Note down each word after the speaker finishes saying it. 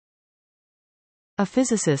A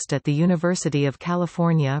physicist at the University of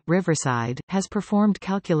California, Riverside, has performed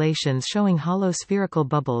calculations showing hollow spherical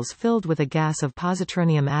bubbles filled with a gas of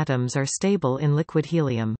positronium atoms are stable in liquid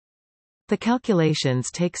helium. The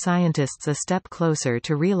calculations take scientists a step closer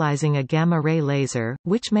to realizing a gamma-ray laser,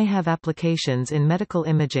 which may have applications in medical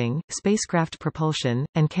imaging, spacecraft propulsion,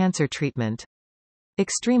 and cancer treatment.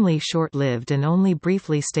 Extremely short-lived and only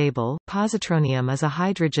briefly stable, positronium is a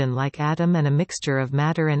hydrogen-like atom and a mixture of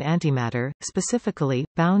matter and antimatter, specifically,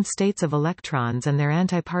 bound states of electrons and their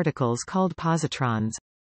antiparticles called positrons.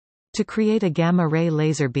 To create a gamma-ray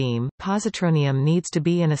laser beam, positronium needs to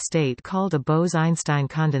be in a state called a Bose-Einstein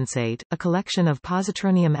condensate, a collection of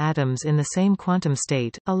positronium atoms in the same quantum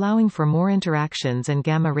state, allowing for more interactions and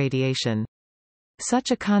gamma radiation.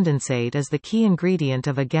 Such a condensate is the key ingredient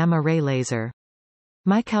of a gamma-ray laser.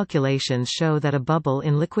 My calculations show that a bubble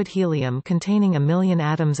in liquid helium containing 1 million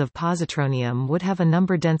atoms of positronium would have a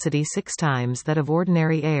number density 6 times that of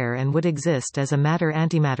ordinary air and would exist as a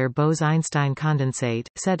matter-antimatter Bose-Einstein condensate,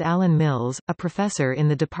 said Alan Mills, a professor in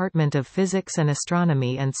the Department of Physics and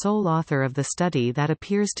Astronomy and sole author of the study that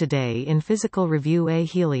appears today in Physical Review.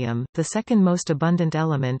 Helium, the second most abundant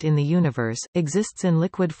element in the universe, exists in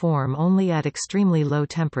liquid form only at extremely low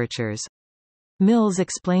temperatures. Mills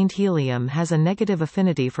explained helium has a negative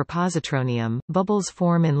affinity for positronium. Bubbles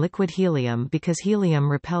form in liquid helium because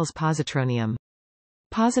helium repels positronium.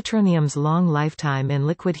 Positronium's long lifetime in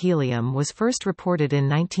liquid helium was first reported in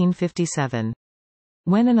 1957.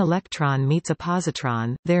 When an electron meets a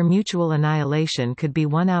positron, their mutual annihilation could be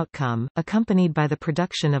one outcome, accompanied by the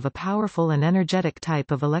production of a powerful and energetic type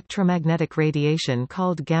of electromagnetic radiation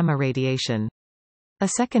called gamma radiation. A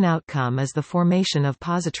second outcome is the formation of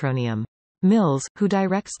positronium. Mills, who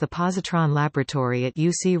directs the positron laboratory at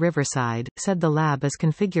UC Riverside, said the lab is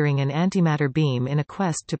configuring an antimatter beam in a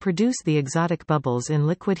quest to produce the exotic bubbles in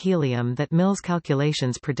liquid helium that Mills'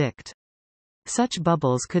 calculations predict. Such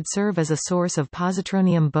bubbles could serve as a source of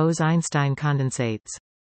positronium Bose-Einstein condensates.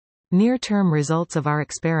 Near-term results of our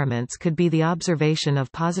experiments could be the observation of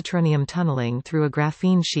positronium tunneling through a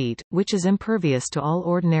graphene sheet, which is impervious to all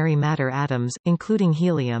ordinary matter atoms, including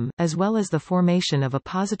helium, as well as the formation of a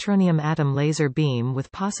positronium atom laser beam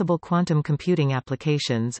with possible quantum computing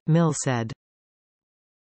applications, Mills said.